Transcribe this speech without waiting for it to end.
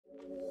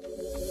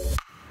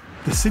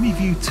The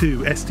CineView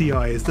 2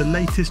 SDI is the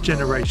latest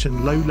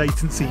generation low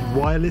latency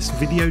wireless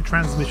video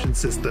transmission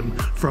system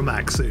from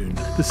Accsoon.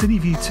 The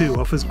CineView 2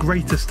 offers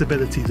greater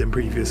stability than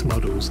previous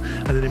models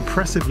and an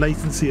impressive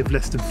latency of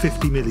less than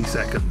 50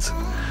 milliseconds.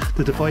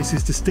 The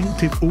device's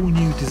distinctive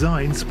all-new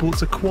design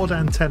sports a quad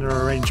antenna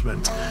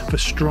arrangement for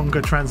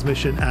stronger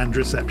transmission and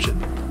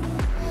reception.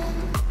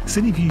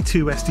 CineView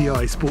 2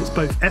 SDI sports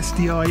both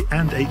SDI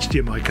and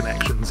HDMI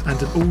connections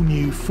and an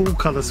all-new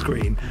full-colour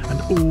screen, and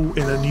all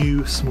in a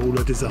new,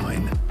 smaller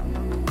design.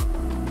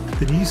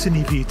 The new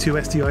CineView 2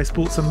 SDI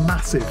sports a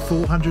massive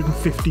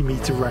 450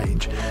 metre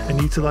range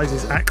and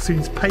utilises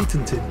Accsoon's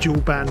patented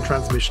dual-band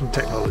transmission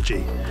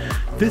technology.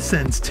 This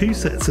sends two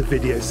sets of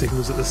video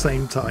signals at the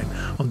same time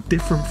on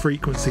different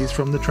frequencies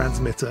from the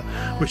transmitter,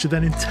 which are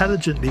then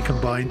intelligently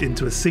combined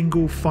into a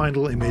single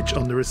final image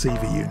on the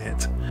receiver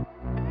unit.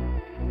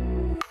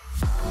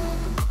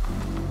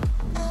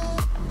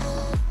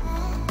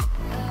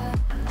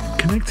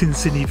 Connecting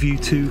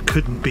CineView 2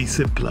 couldn't be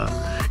simpler.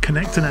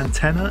 Connect an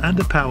antenna and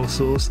a power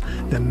source,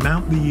 then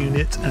mount the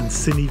unit and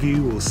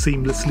CineView will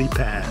seamlessly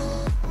pair.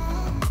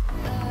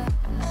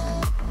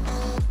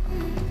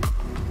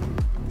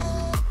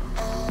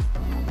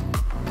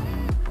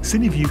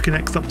 CineView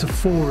connects up to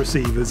 4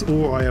 receivers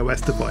or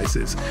iOS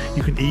devices.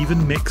 You can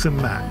even mix and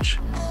match.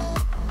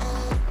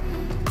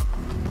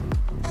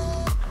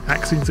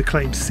 Accsoon's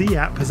acclaimed C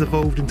app has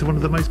evolved into one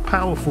of the most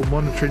powerful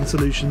monitoring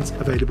solutions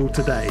available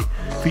today,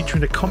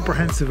 featuring a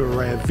comprehensive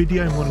array of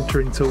video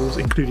monitoring tools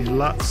including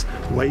LUTs,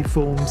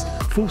 waveforms,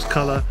 false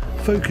colour,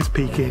 focus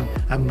peaking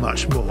and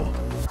much more.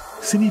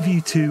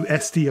 CineView 2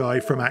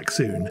 SDI from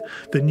Accsoon,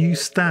 the new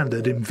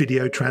standard in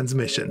video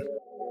transmission.